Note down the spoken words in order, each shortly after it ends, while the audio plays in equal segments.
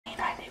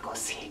go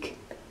seek.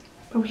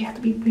 But we have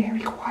to be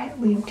very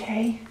quietly,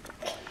 okay?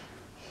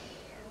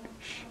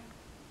 Shh.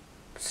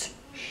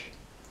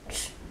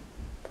 Shh.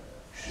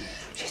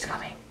 She's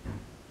coming.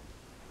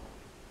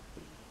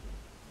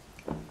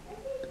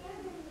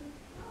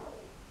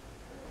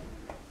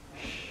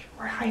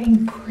 We're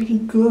hiding pretty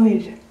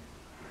good.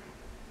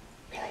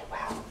 Really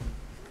well.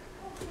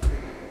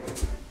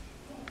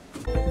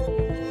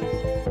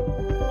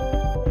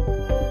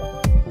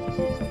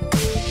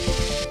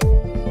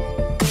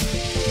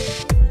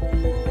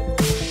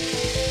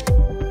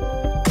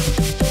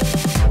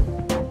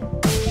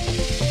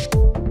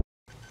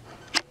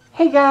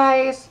 Hey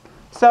guys,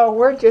 so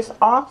we're just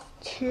off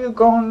to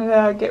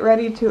get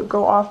ready to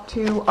go off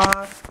to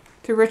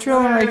Rachel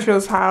and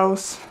Rachel's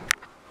house.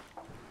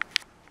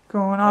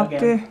 Going off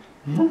to,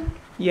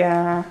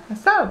 yeah,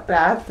 it's not a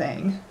bad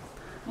thing,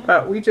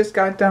 but we just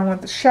got done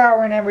with the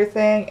shower and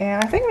everything,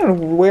 and I think I'm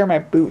gonna wear my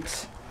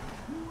boots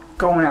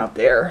going out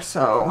there.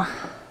 So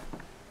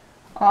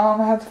I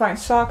have to find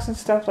socks and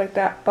stuff like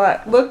that.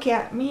 But look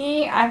at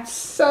me, I'm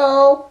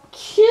so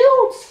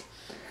cute.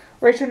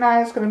 Rachel and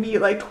I is going to be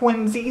like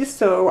twinsies,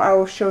 so I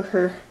will show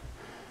her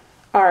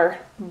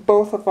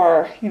both of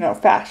our,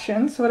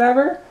 fashions,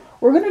 whatever.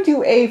 We're going to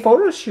do a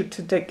photo shoot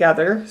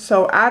together.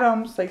 So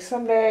Adam's, like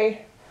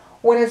someday,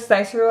 when it's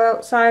nicer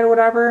outside or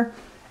whatever,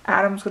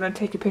 Adam's going to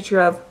take a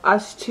picture of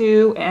us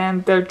two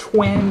and their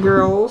twin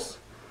girls,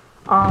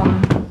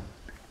 and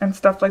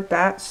stuff like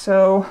that.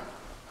 So,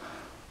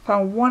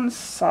 found one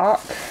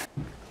sock.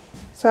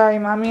 Sorry,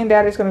 Mommy and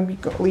Daddy's going to be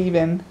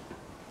leaving.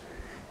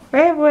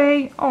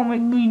 Wait, oh my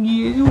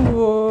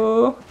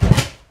goodness.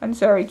 I'm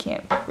sorry I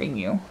can't bring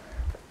you.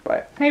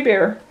 But, hey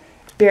Bear.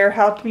 Bear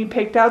helped me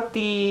pick out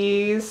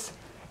these.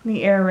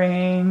 The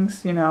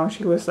earrings.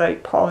 She was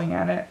like pawing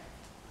at it.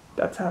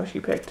 That's how she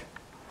picked.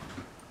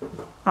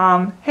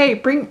 Hey,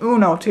 bring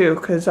Uno too,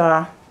 cause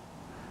I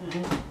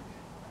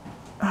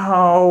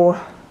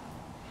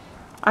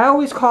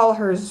always call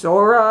her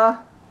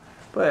Zora,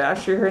 but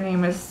actually her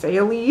name is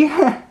Sally.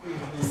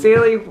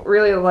 Sally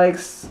really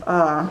likes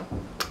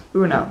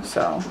Uno,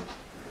 so.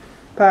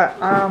 But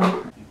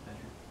I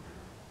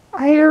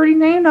already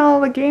named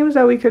all the games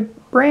that we could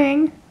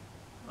bring.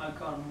 I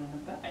got them in the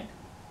bag.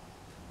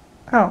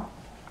 Oh.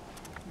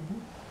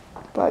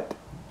 But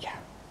yeah.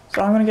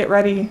 So I'm gonna get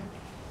ready,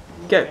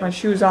 get my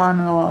shoes on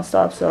and all that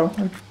stuff. So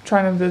I'm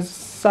trying to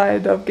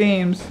decide of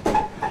games.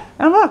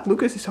 And look,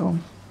 Lucas is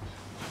home.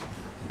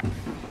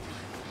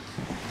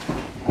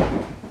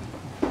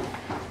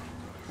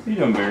 What are you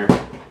doing, Bear?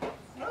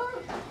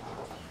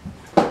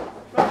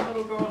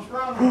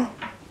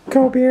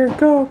 Go, Bear,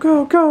 go,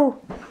 go, go.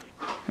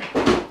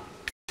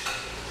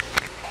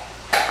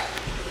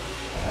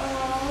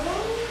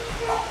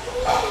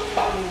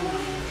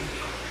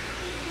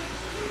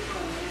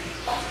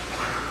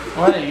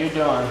 What are you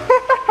doing?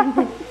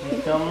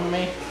 You filming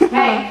me?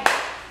 Hey,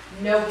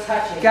 no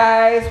touching.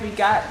 Guys, we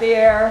got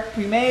there.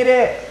 We made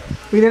it.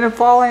 We didn't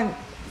fall in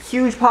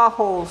huge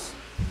potholes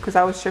because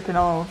I was tripping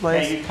all over the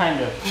place. Yeah, you kind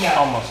of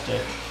almost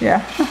did.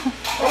 Yeah.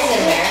 What's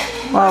in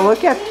there? Wow,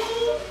 look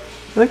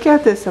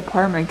at this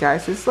apartment,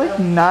 guys. It's like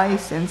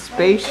nice and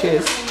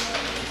spacious.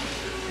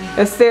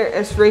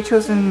 It's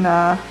Rachel's and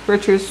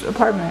Richard's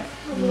apartment.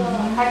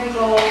 Hi,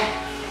 people.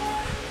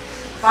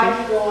 Hi,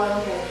 people.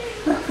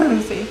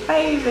 Say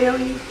hi,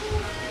 Bailey.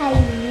 Hi.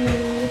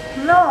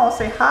 No,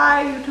 say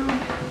hi, YouTube.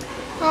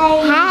 Hi.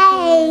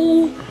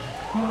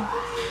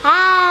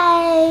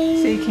 Hi.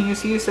 See, can you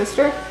see your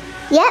sister?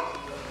 Yep.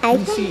 Can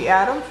you see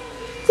Adam?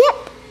 Yep.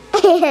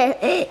 You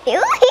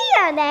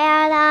here,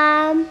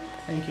 Adam?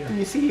 Thank you. Can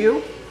you see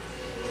you?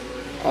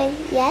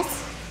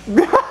 Yes.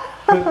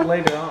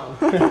 Later on.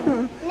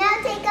 Now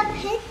take a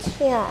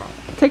picture.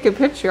 Take a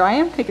picture. I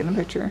am taking a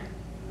picture.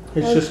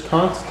 It's just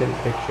constant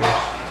pictures.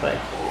 Like,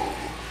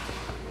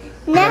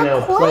 Now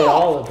they'll play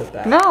all of it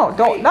back. No,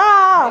 don't.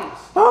 No.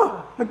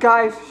 Oh,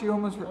 guys, she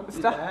almost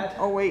stopped. bad.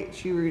 Oh wait,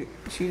 she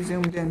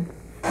zoomed in.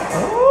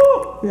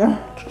 Oh! Yeah.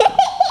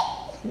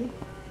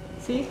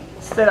 See?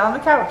 Sit on the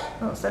couch.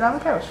 No, sit on the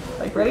couch.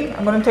 Like, ready?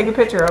 I'm gonna take a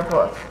picture of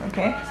both.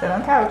 Okay? Sit on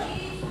the couch.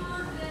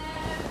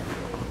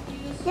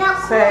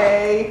 Now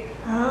Say.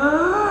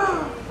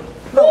 No.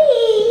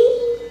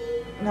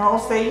 No,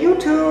 say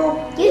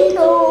YouTube.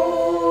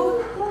 YouTube.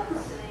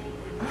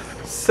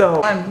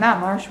 So, not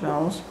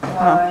marshmallows.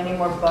 I need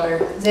more butter.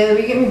 Zayla,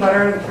 will you get me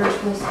butter in the first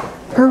place?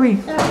 Hurry.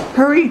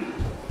 Hurry.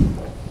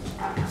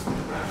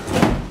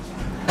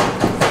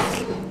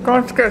 Go,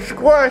 let's get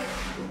squished.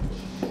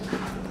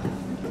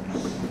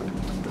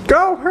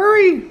 Go,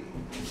 hurry. You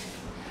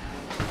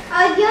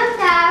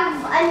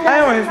have another.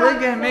 Anyways, we're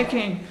gonna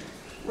making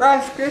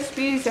Rice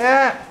Krispies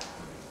at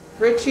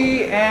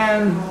Richie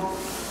and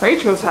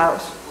Rachel's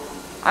house.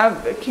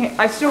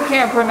 I still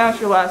can't pronounce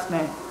your last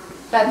name.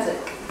 That's it.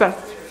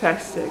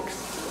 That's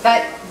six.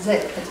 That's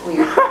it. It's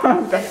weird.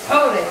 It's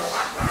Polish.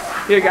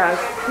 Here, guys.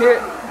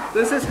 Here,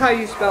 this is how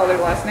you spell their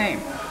last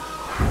name.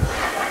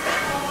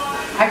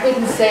 I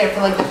couldn't say it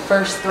for like the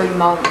first 3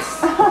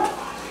 months.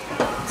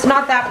 It's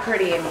not that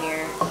pretty in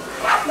here.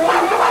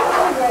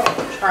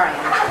 Trying.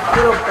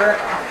 Little bird.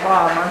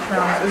 Wow,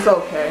 marshmallows is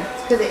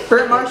okay.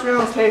 Burnt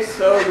marshmallows taste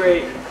so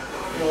great.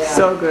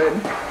 So good.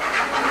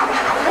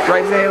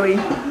 Right, Zaylee?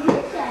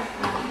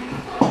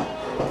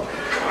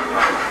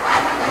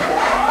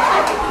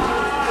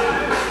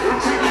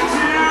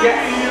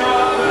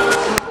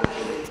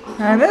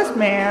 And this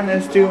man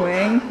is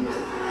doing,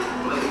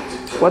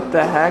 what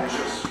the heck?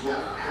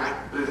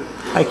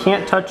 I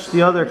can't touch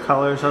the other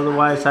colors,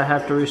 otherwise I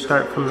have to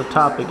restart from the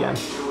top again.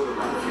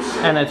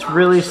 And it's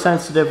really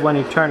sensitive when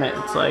you turn it.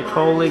 It's like,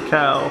 holy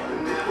cow.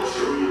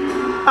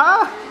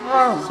 Ah!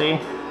 Oh, See?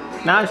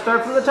 Now I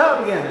start from the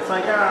top again. It's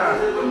like, ah.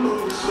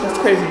 that's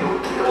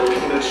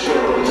crazy.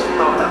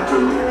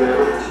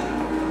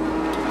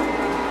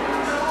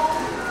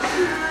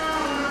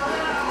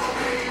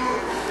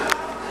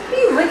 Are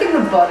you licking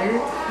the butter?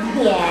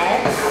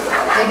 Yes.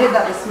 I did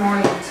that this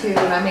morning too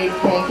when I made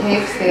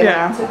pancakes. They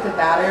Yeah. took the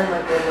batter and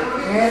like they were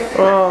licking it.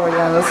 Oh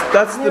yeah,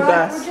 that's the They're like,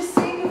 best. we're just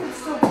seeing if it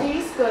still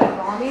tastes good,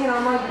 Mommy. And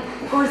I'm like,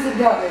 of course it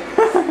does.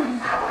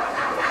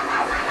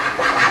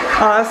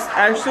 Oh, that's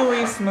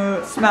actually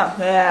smooth.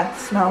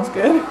 Smells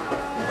good.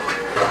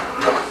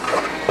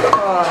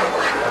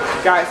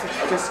 Oh, guys,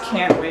 I just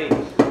can't wait.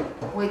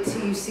 Wait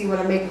till you see what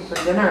I'm making for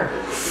dinner.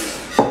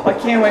 I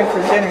can't wait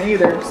for dinner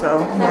either.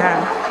 So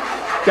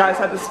yeah, guys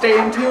have to stay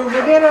in tune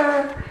for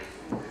dinner.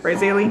 Right,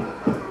 Zaylee?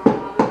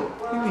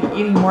 You be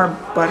eating more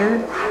butter?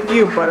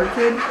 You a butter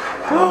kid?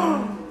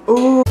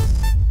 Ooh.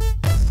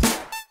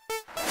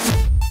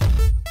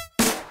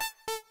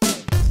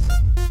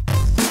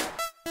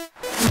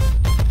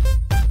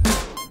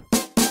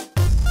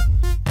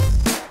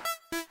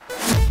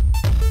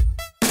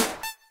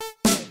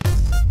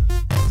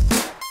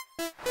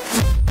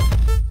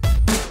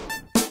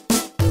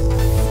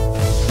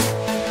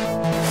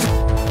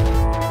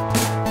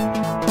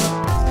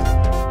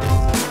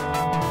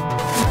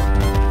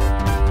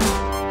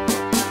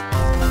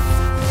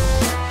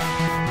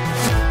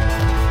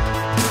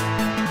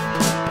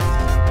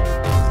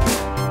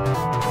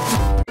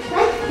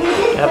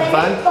 Have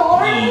fun?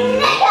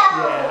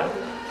 Yeah.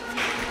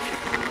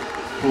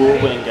 Who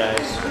will win, guys?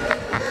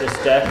 This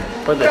deck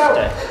or this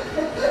deck?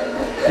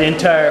 The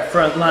entire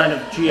front line of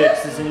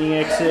GXs and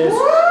EXs.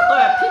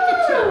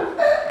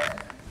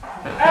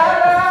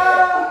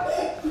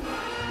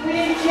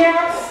 We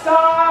can't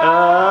stop.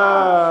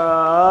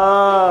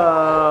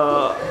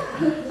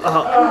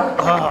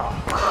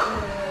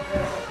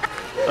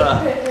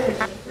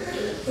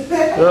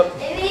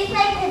 Maybe if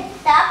I could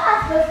stop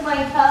us with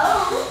my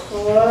phone.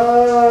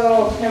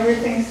 Whoa,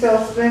 everything's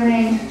still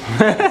spinning.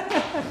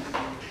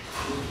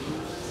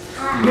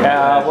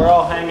 Yeah, we're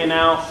all hanging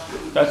out.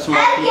 Got some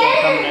more people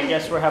coming. I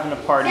guess we're having a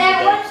party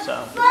today,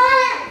 so.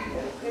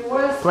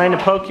 Fun. Playing a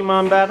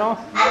Pokemon battle.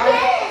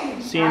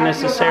 Again. Seeing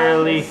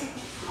necessarily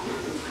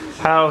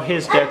how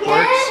his deck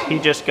works. He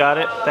just got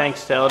it,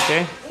 thanks to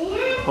LJ.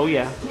 Oh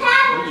yeah.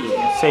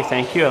 Say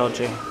thank you,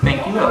 LJ.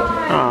 Thank you,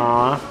 LJ.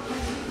 Aww.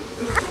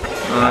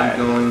 I'm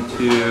going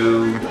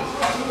to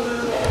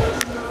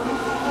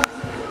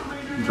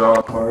draw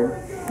a card.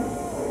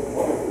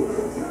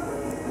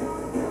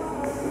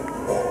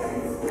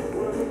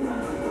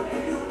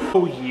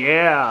 Oh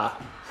yeah.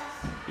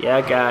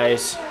 Yeah,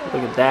 guys.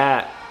 Look at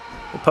that.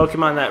 The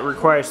Pokemon that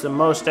requires the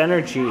most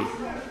energy.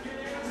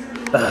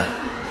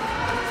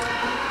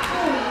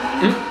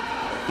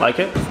 Like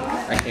it?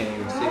 I can't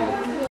even see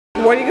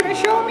it. What are you gonna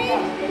show me?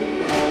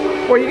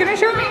 What are you gonna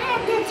show me?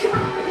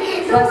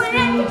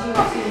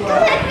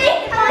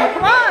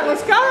 Come on,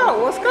 let's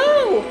go, let's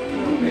go.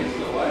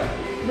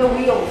 The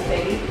wheels,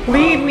 baby.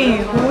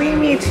 Lead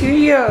me to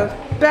your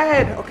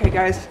bed. Okay,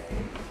 guys,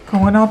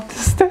 going up the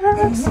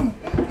stairs.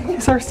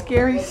 These are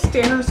scary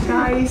stairs,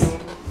 guys.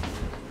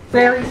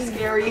 Very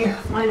scary.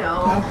 I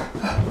know.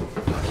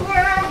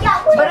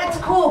 But it's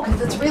cool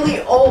because it's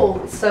really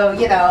old, so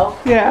you know.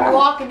 Yeah. When you're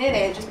walking in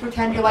it, just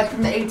pretend you're like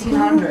from the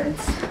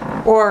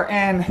 1800s. Or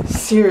in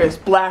Sirius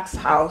Black's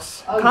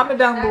house. Oh, Comment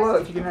yeah. down below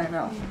if you can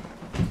know.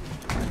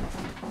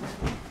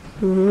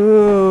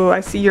 Ooh,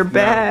 I see your Now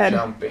bed.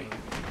 jumping.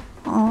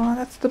 Oh,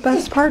 that's the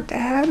best part,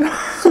 Dad.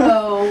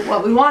 So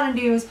what we want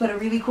to do is put a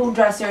really cool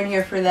dresser in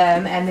here for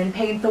them, and then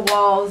paint the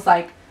walls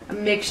like a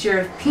mixture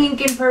of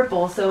pink and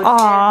purple, so it's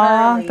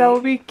Aw, very that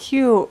would be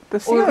cute. The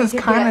Or we ceiling's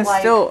could kind get, of like-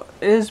 still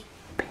is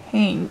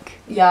pink.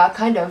 Yeah,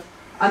 kind of.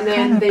 And then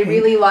Kinda they pink.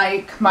 really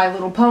like My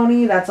Little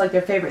Pony. That's like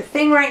their favorite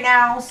thing right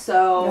now. Yeah,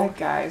 So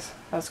guys,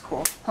 that's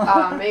cool.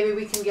 maybe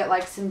we can get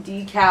like some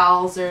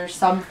decals or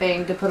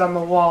something to put on the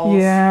walls.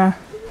 Yeah.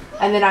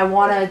 And then I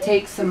want to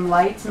take some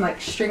lights and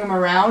like string them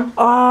around.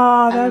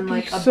 Oh, And that'd then be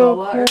like a so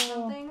boa cool. or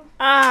something.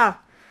 Ah.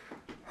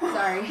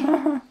 Sorry.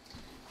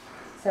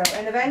 So,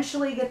 and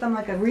eventually get them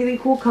like a really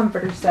cool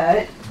comforter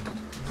set.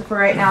 So for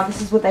right now,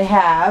 this is what they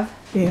have.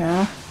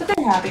 Yeah. But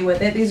they're happy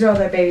with it. These are all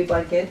their baby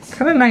blankets.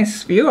 Kind of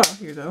nice view out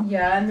here, though.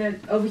 Yeah, and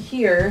then over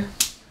here,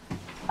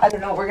 I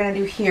don't know what we're gonna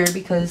do here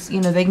because, you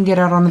know, they can get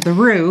out onto the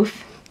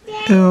roof.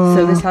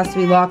 So this has to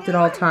be locked at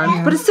all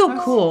times. But it's still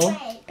cool.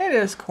 It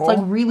is cool. It's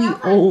like really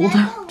old.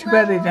 Too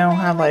bad they don't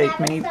have like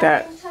made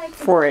that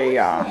for a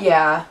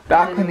Yeah.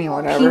 balcony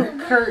or whatever.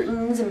 Pink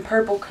curtains and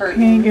purple curtains.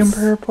 Pink and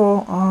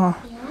purple. Oh.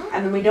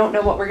 And then we don't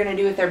know what we're gonna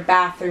do with their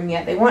bathroom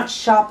yet. They want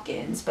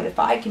Shopkins, but if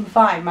I can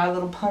find My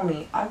Little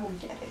Pony, I will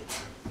get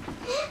it.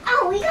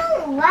 Oh, we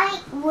don't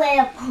like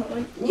Little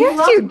Pony. Yes,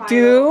 love you My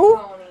do. Little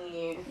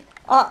Pony.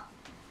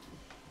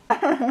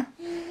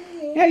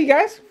 Yeah, you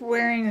guys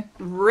wearing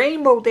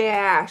Rainbow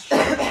Dash,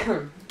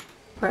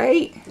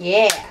 right?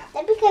 Yeah.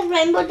 That's because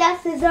Rainbow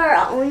Dash is our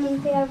only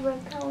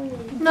favorite pony.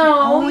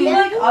 No, we yeah.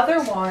 like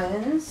other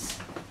ones.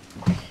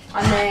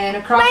 And then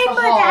across Rainbow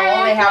the hall,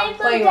 Dash, they have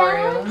a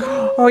Rainbow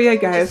playroom. Oh yeah,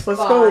 guys, let's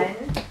go.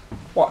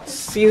 What?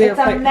 See their It's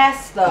a play.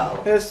 mess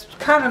though. It's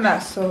kind of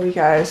mess, so you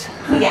guys.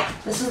 Yeah,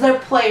 this is their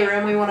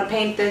playroom. We want to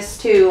paint this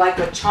too, like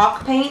with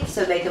chalk paint,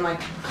 so they can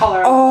like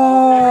color.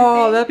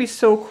 Oh, and that'd be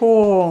so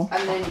cool.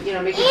 everything. And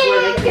then make it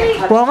where they can't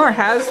touch. Walmart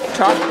has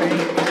chalk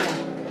paint.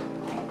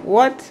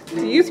 What?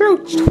 Do you throw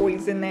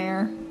toys in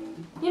there?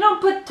 You don't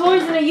put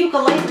toys in a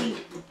ukulele.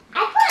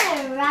 I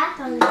put a rock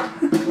on it.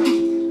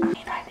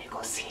 Hey, I need to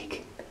go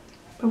seek.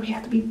 But we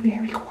have to be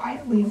very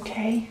quietly,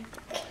 okay?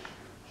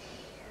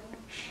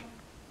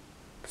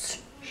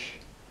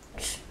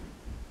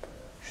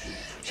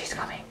 She's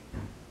coming.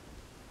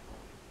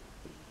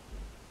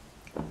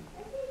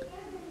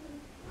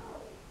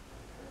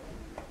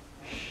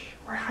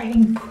 We're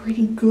hiding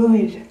pretty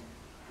good.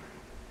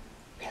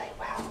 Really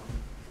well.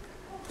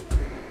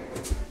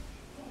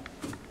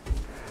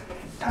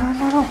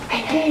 No.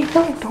 Hey,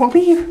 no, don't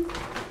leave.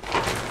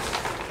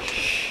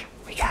 Shh,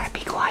 we gotta be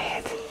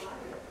quiet.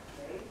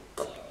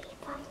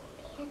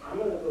 I'm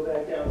gonna go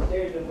back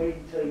downstairs and wait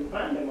until you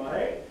find him,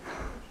 alright?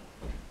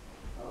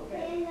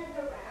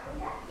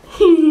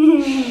 Be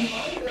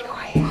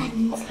quiet.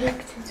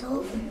 It's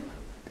over.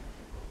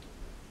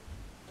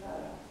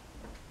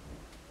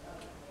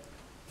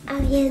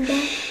 Are you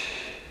there?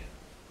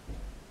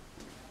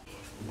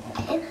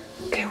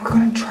 Okay, we're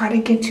gonna try to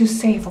get you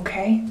safe,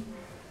 okay?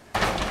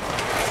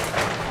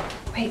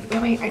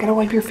 Wait, I gotta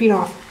wipe your feet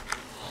off.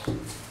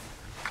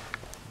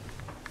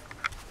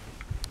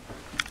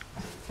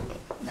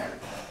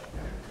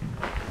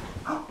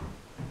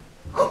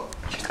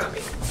 She's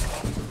coming.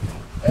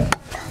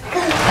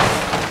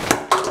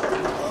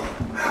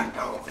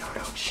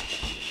 No,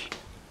 shh.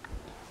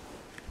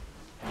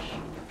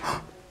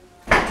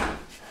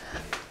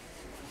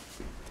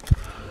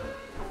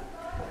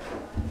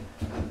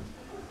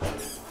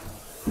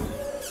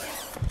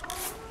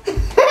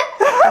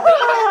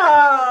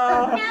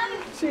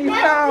 She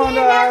found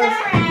us.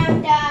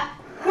 Round up.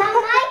 Now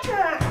my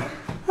turn.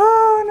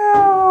 Oh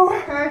no.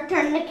 Her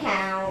turn to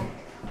count.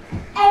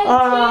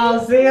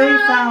 Oh,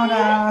 Zaylee found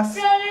us.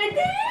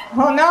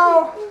 Oh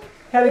no.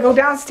 Gotta go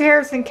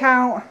downstairs and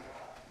count.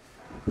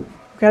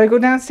 Gotta go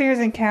downstairs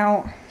and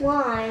count.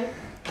 Why?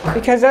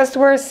 Because that's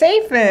where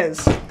safe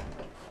is.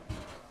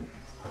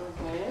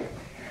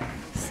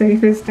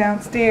 Safe is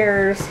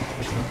downstairs.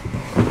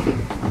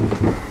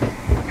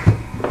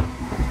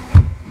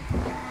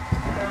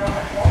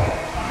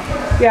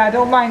 Yeah,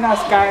 don't mind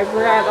us guys.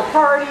 We're at a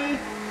party.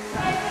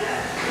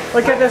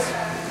 Look at this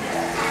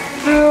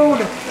food.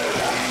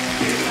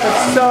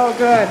 It's so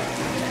good.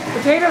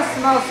 Potatoes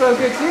smell so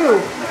good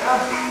too.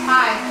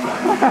 Hi.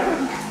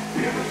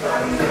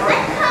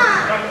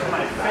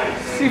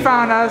 She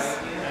found us.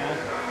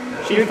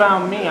 She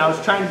found me. I was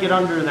trying to get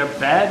under their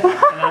bed, and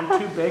I'm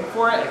too big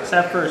for it,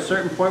 except for a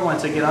certain point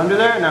once I get under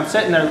there, and I'm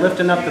sitting there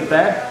lifting up the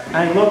bed, and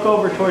I look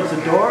over towards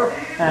the door,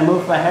 and I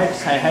move my head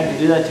because I had to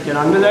do that to get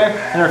under there,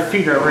 and her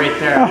feet are right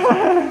there.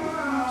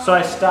 So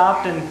I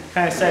stopped and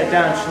kind of sat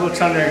down, and she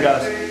looks under and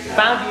goes,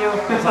 "Found you."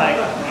 I was like,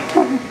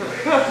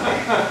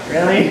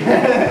 really?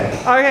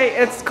 Okay,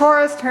 it's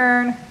Cora's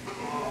turn.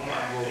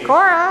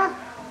 Cora!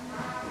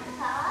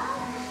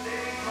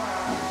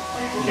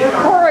 Where'd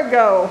Cora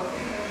go?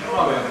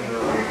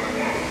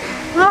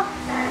 Huh?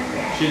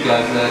 She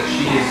does that.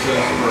 She is so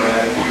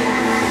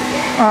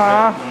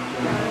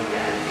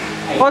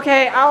sporadic.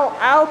 Okay,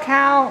 I'll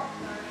count.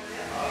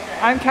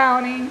 I'm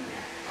counting.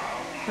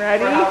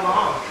 Ready?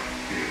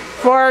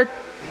 For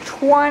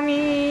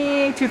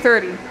 20 to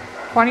 30.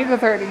 20 to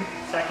 30.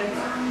 Seconds?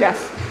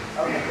 Yes.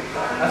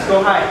 Let's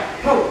go high.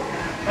 Go.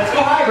 Let's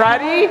go high.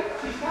 Ready?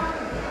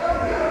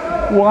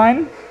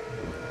 1,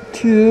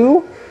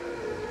 2,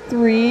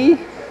 3,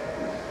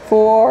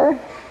 4,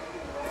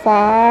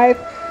 5,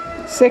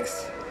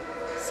 6,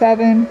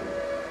 7,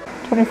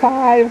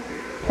 25,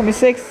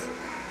 26,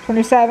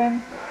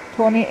 27,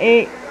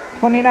 28,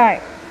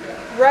 29.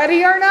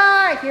 Ready or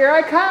not, here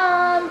I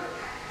come.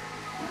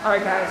 All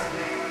right, guys.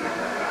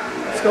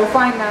 Let's go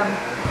find them.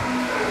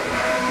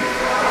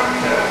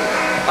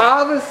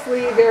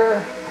 Obviously,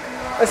 they're...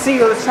 Let's see,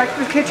 let's check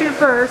the kitchen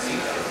first.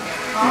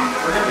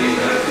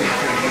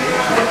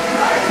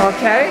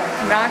 Okay,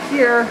 not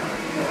here.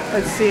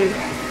 Let's see.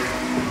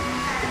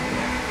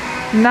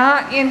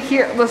 Not in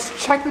here. Let's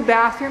check the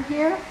bathroom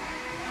here.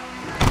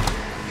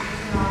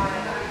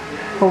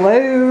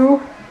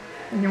 Hello?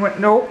 Anyone?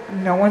 Nope,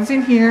 no one's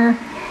in here.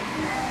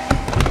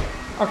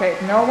 Okay,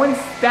 no one's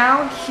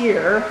down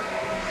here.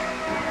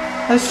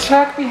 Let's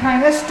check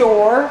behind this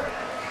door.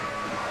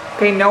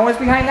 Okay, no one's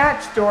behind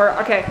that door.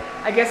 Okay,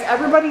 I guess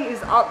everybody is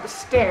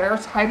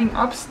upstairs, hiding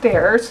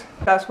upstairs.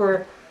 That's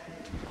where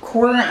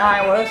Quarter and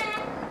I was.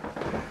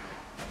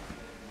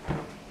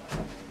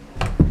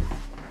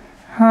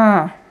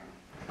 Huh.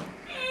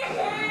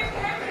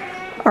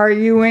 Are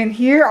you in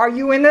here? Are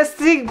you in the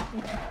seat?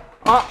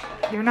 Oh,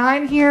 you're not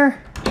in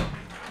here.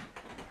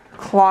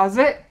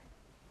 Closet.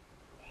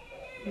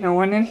 No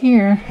one in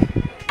here.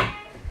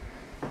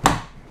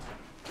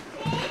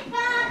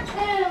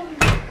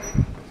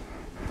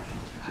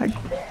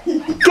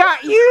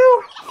 Got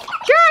you!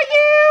 Got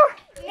you!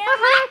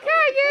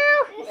 Got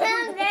you!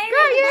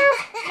 Got you!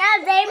 Now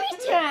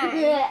Baby's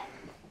turn.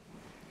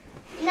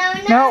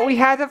 No, we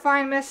had to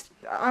find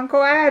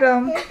Uncle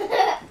Adam. Is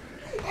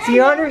he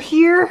under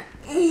here?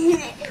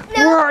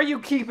 Where are you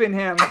keeping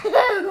him?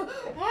 We're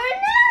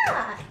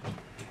not.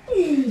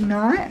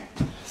 Not?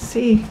 Let's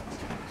see.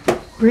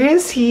 Where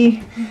is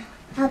he?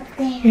 Up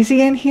there. Is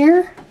he in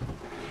here?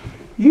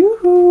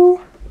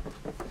 Yoo-hoo.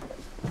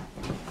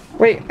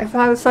 Wait, I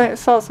thought I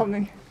saw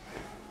something.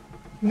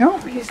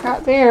 Nope, he's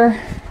not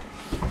there.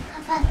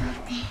 Papa's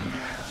up there.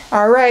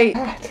 Alright.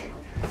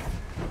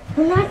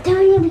 I'm not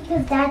telling you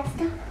because that's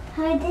the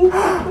hiding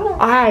room.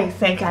 I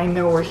think I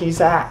know where he's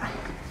at.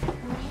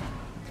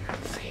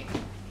 Let's see.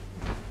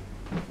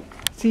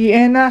 Is he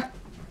in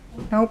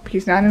nope,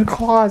 he's not in the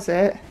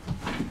closet.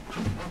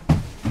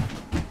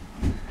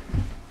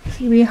 Is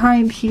he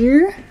behind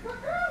here?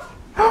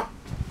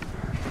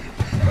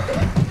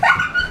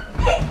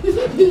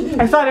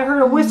 I thought I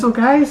heard a whistle,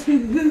 guys. Is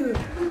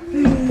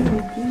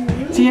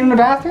he in the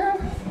bathroom?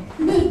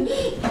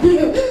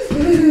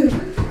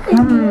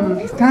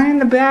 He's not in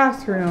the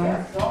bathroom.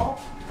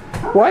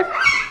 What?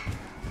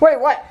 Wait,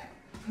 what?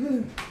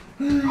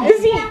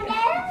 Is he?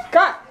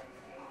 God.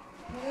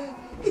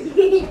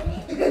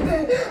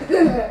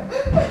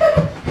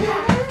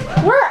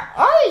 Where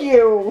are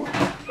you?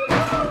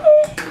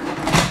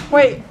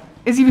 Wait,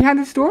 is he behind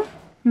this door?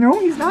 No,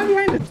 he's not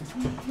behind it.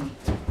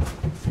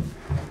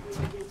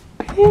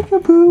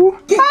 Peekaboo.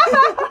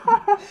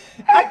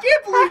 I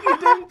can't believe you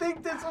didn't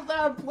think this was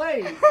out of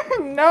place.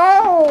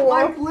 No.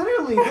 Like,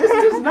 literally, this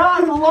does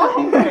not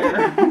belong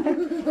there.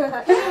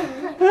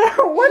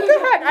 What the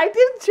heck? I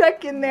did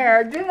check in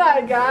there, didn't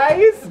I,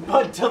 guys?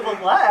 But to the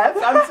left,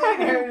 I'm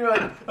sitting here and you're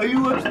like, are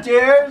you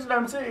upstairs? And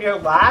I'm sitting here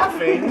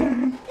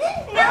laughing.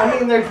 I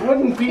mean, there's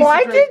wooden pieces Well,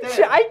 I right did.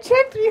 there. I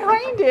checked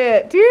behind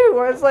it, too.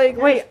 I was like,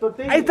 wait. the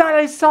thing I is- thought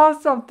I saw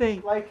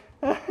something. Like,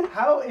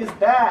 how is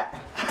that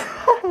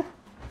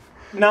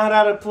not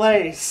out of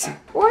place?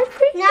 What?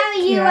 Now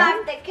you Yeah.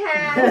 have to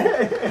count.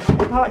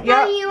 Now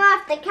Yeah. you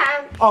have to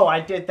count. Oh, I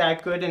did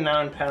that good and now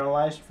I'm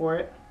penalized for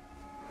it?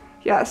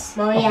 Yes.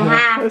 Well, you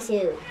have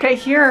to. Okay,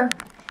 here.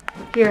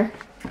 Here.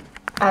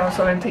 I'm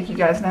so gonna take you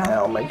guys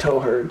now. Oh, my toe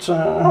hurts.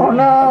 Oh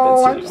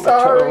no, I'm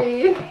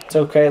sorry. It's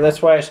okay,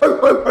 that's why I... Are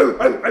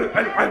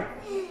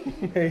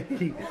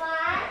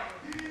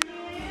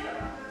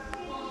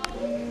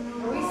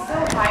we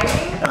still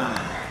hiding?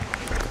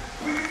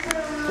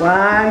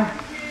 One,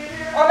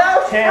 Oh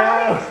no! 2,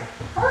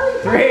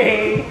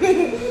 3,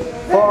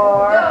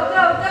 4, Go,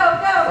 double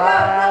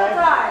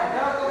time.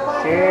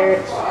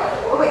 6,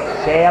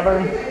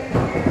 7,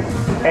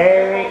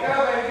 8,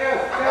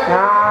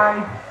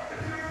 9,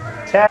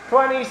 10,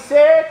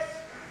 26,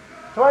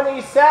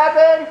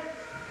 27,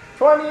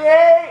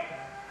 28,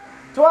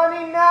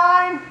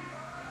 29,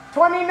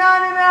 29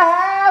 and a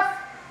half,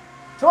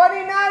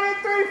 29 and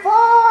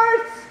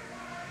 3/4,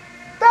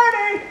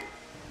 30.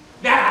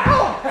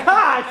 Oh,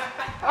 God!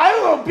 I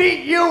will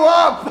beat you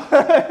up!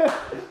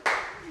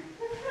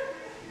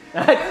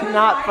 That's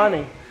not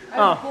funny.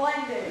 Oh,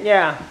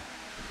 yeah.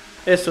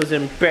 This was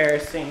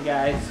embarrassing,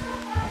 guys.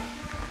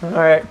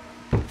 Alright.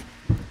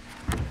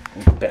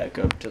 Back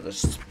up to the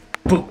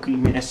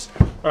spookiness.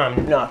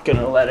 I'm not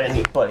gonna let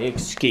anybody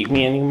escape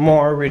me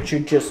anymore.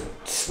 Richard just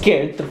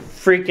scared the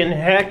freaking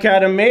heck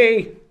out of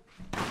me.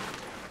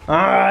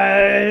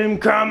 I'm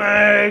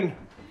coming!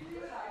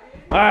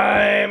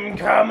 I'm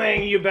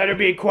coming! You better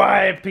be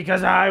quiet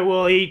because I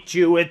will eat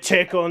you with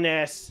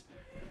tickleness.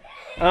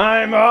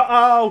 I'm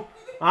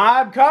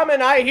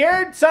coming! I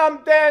heard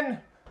something!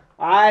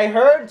 I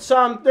heard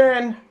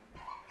something!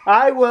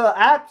 I will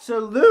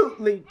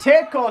absolutely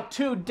tickle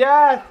to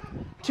death!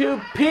 To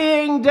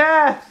peeing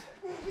death!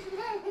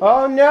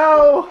 Oh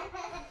no!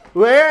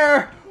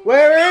 Where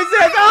is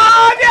it?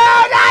 Oh no!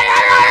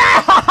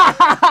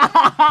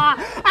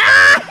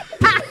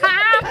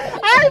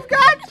 I've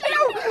got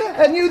you!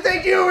 And you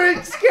think you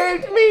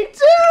escaped me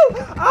too?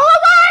 Oh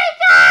my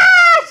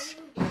gosh!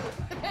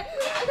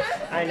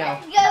 I know.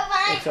 Let's go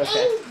find It's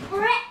okay.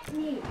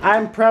 Brittany.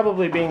 I'm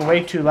probably being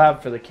way too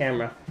loud for the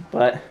camera,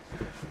 but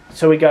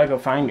so we gotta go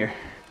find her.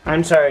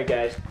 I'm sorry,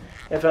 guys.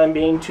 If I'm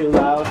being too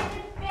loud,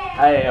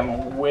 I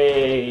am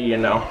way,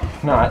 not.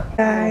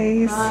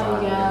 Guys.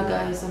 Yeah,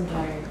 guys, I'm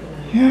tired.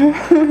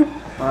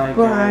 Bye, Bye.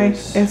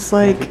 guys. It's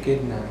like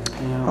Good night.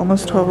 Yeah.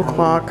 almost 12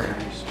 o'clock.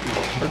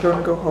 We're going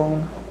to go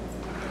home.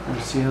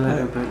 See you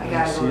later, but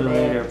gotta see go you to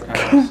later, bed.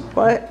 Patterson.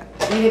 What?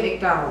 We need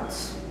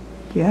McDonald's.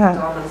 Yeah.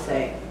 So I'm gonna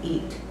say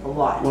eat a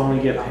lot. When we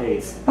get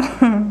paid.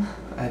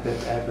 I've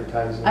been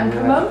advertising. I'm We're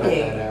gonna have to cut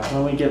promoting. that out.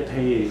 When we get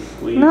paid,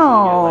 we No.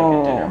 usually get like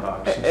a dinner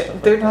box and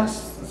stuff They're like not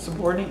that.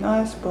 supporting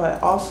us,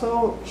 but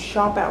also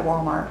shop at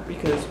Walmart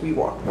because we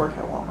work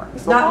at Walmart.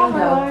 It's not me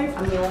though. Walmart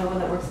I'm the only one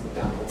that works at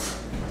McDonald's.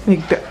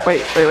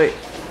 life. Wait.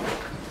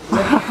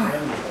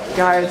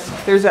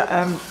 Guys, there's a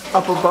M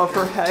up above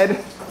her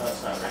head.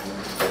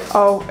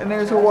 Oh, and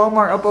there's a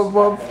Walmart up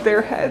above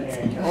their heads.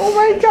 Oh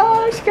my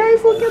gosh,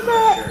 guys, look at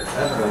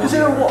that. Is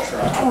there a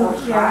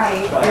Oh, yeah.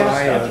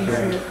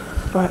 Yes,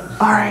 but,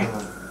 alright.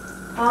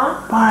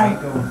 Huh? Bye.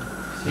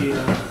 See you.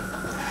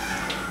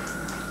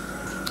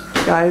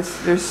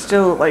 Guys, there's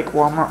still like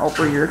Walmart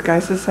over your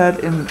guys' head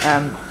and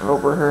M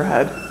over her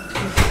head.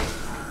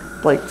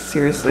 Like,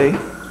 seriously.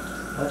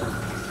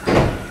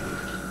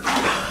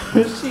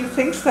 She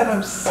thinks that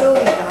I'm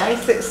silly,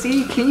 guys.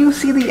 See, can you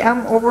see the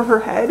M over her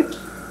head?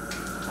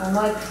 I'm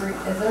like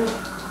isn't?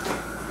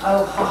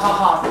 Oh,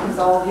 ha, because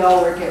all of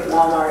y'all work at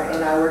Walmart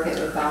and I work at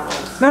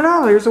McDonald's.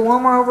 No, there's a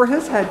Walmart over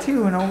his head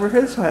too, and over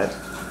his head.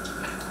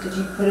 Did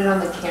you put it on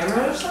the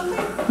camera or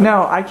something?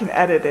 No, I can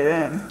edit it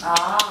in.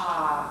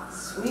 Ah,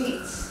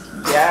 sweet.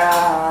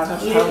 Yeah,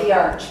 that's Eat how. at the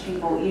arch,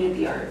 people. Eat at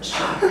the arch.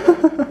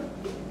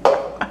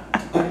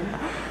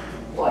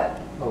 What?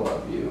 I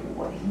love you.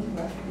 What? He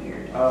left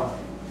weird. Oh.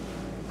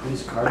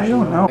 These cards. I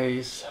don't know.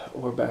 Guys,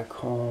 we're back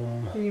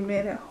home. We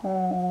made it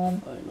home.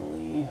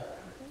 Finally.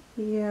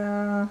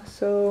 Yeah,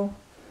 so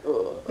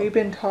we've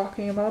been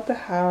talking about the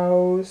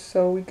house.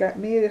 So we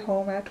made it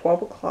home at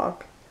 12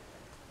 o'clock.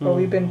 But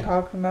we've been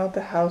talking about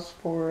the house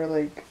for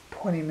like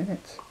 20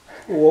 minutes.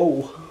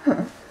 Whoa.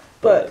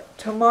 But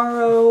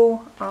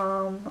tomorrow,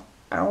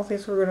 I don't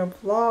think we're gonna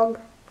vlog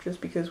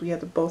just because we have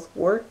to both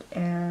work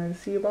and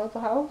see about the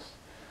house.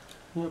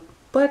 Yep.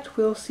 But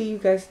we'll see you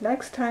guys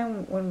next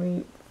time when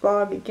we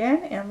vlog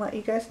again and let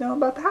you guys know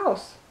about the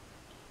house.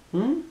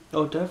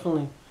 Oh,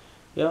 definitely.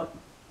 Yep.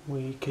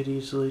 We could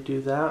easily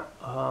do that.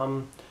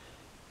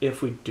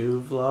 If we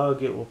do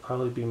vlog, it will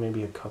probably be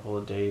maybe a couple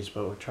of days,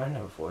 but we're trying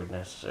to avoid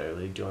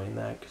necessarily doing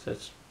that because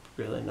that's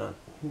really not,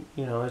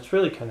 it's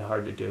really kind of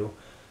hard to do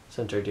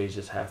since our days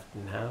is half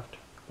and half.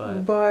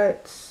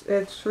 But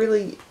it's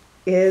really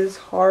is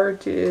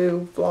hard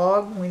to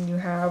vlog when you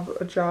have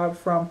a job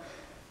from,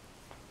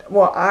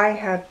 well, I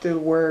have to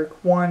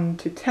work 1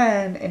 to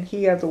 10 and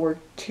he has to work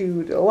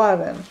 2 to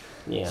 11.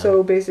 Yeah.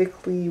 So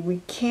basically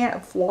we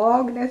can't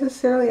vlog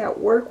necessarily at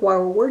work while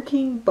we're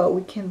working, but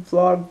we can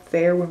vlog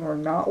there when we're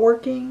not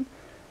working.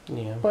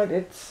 Yeah. But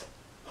it's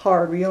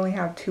hard. We only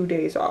have 2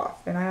 days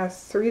off and I have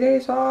 3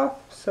 days off,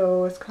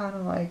 so it's kind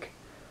of like,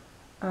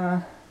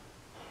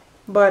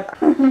 but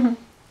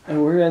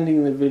And we're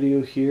ending the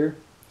video here,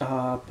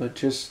 but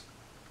just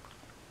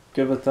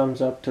give a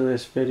thumbs up to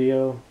this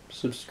video,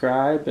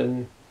 subscribe,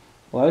 and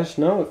let us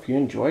know if you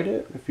enjoyed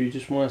it. If you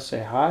just want to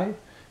say hi,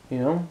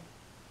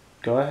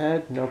 go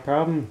ahead, no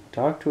problem.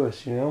 Talk to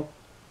us,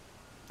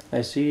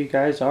 I see you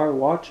guys are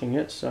watching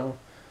it, so,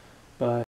 but